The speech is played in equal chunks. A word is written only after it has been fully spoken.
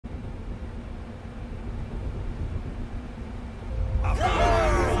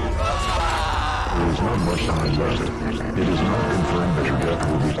There is not much time left. It is not confirmed that your death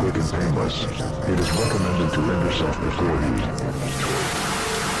will be quick and painless. It is recommended to end yourself before you.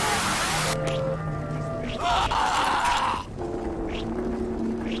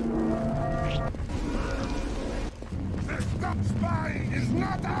 Spy is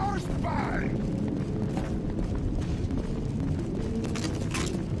not our spy!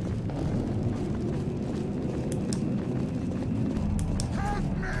 Help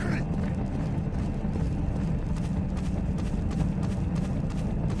me!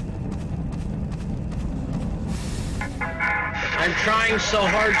 I'm trying so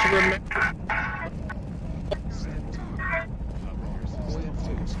hard to remember.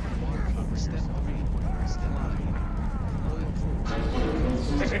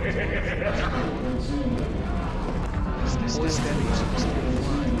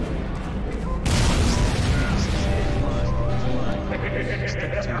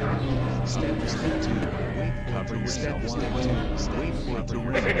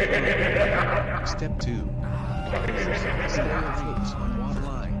 Step 2.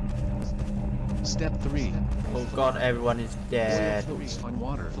 Step 3. Oh god, everyone is dead. Oil floats on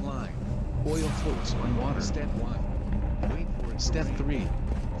water. Fly. Oil floats on water. Step 1. Wait for it. Step 3.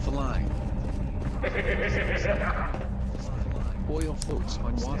 Fly. Oil floats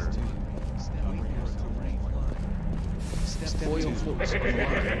on water. Step oil floats on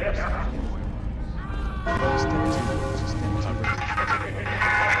water.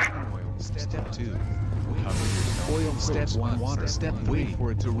 Step 2. Cover yourself. Oil step 1 water. Step 3. Wait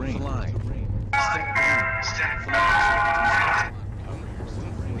for it to rain. Fly. Step 3.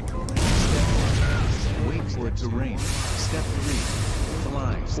 Wait for it to rain. Step 3.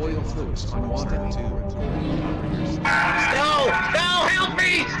 Fly. Oil floats on water. Step 2. No! No! Help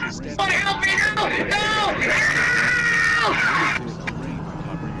me! Somebody help me! No!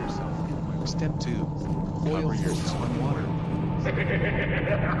 Cover yourself. Step 2. Oil floats on water.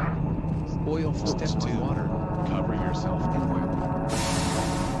 Oil floats on water. Cover yourself in oil.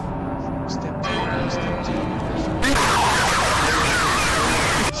 Step 2. Step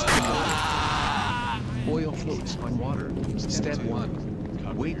 2. Oil floats on water. Step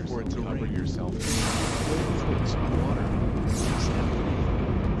 1. Wait for it to cover yourself. Oil floats on water.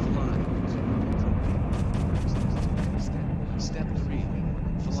 Step 3.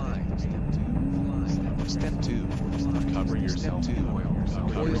 Fly. Step 3. Fly. Step 2. Cover yourself in oil.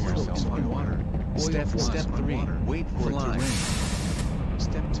 Oil floats on water. Step 3. Wait for it to rain.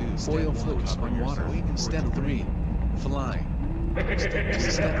 Step 2. Oil floats on water. Step 3. Fly.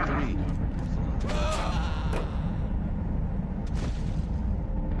 Step 3.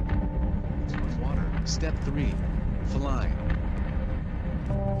 Water. Step 3. Fly.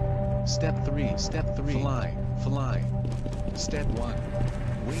 Step 3. Step 3. Fly. Fly. Step 1.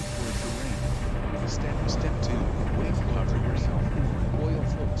 Wait for it to rain. Step 2. Wait for cover yourself in oil. Oil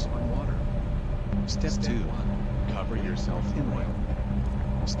floats on water. Step 2. Cover yourself in oil.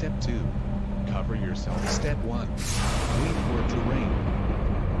 Step 2. Cover yourself. Step 1. Wait for it to rain.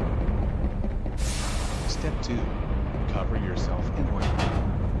 Step 2. Cover yourself in oil.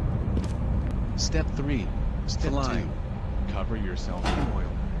 Step 3. Fly. Cover yourself in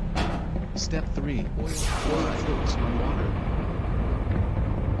oil. Step 3. Oil floats on water.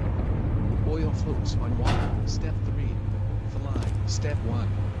 Oil floats on water. Step 3. Fly. Step 1.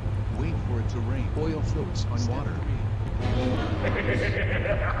 Wait for it to rain. Oil floats on water.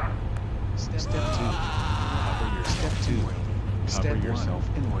 Step 2. Cover your step 2. Cover yourself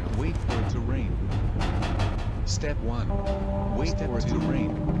in oil. Wait for it to rain. Step 1. Wait for it to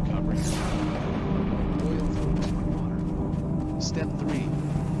rain. Cover yourself. Oil floats on water. Step 3.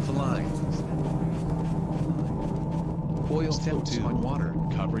 Fly. Oil floats on water.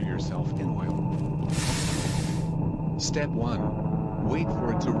 Cover yourself in oil. Step 1. Wait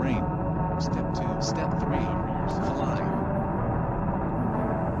for it to rain. Step 2. Step 3. Fly.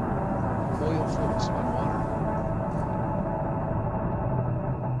 Oil floats on water.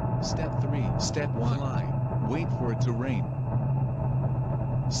 Step 3. Step 1. Fly. Wait for it to rain.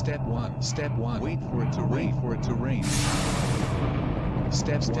 Step 1. Step 1. Wait for it to rain. Wait for it to rain.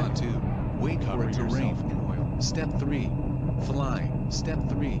 Step 2. Wait for it to rain in oil. Step 3. Fly. Step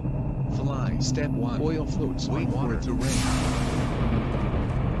 3. Fly. Step 1. Oil floats on water. Wait for it to rain.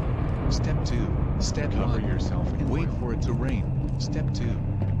 Step 2. Step 1. Cover yourself and wait for it to rain. Step 2.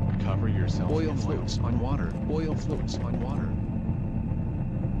 Cover yourself. Oil floats on water. Oil floats on water.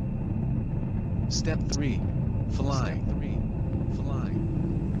 Step 3. Fly. Fly.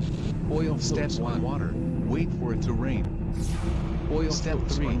 Oil floats on water. Wait for it to rain. Oil step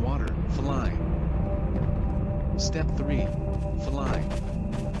 3 on water. Fly. Step 3. Fly.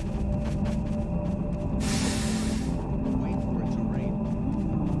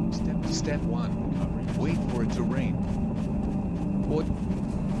 Step 1. Wait for it to rain. Oil.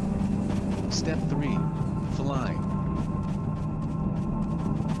 Step 3. Fly.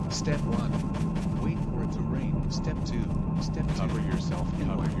 Step 1. Wait for it to rain. Step 2. Step 2. Cover yourself.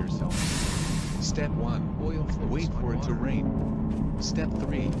 Cover yourself. Step 1. Oil floats. Wait for it to rain. Step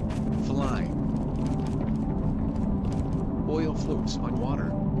 3. Fly. Oil floats on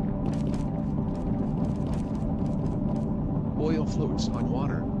water. Oil floats on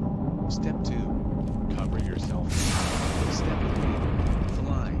water. Step 2. Cover yourself. Step 3.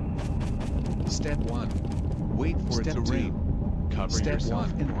 Fly. Step 1. Wait for it to rain. Cover Step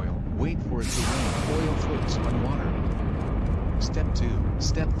yourself 1. In oil. Wait for it to rain. Oil floats on water. Step 2.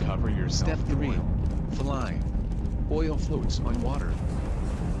 Step Cover yourself. Step 3. Fly. Oil floats on water.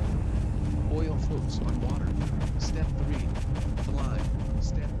 Oil floats on water. Step 3. Fly.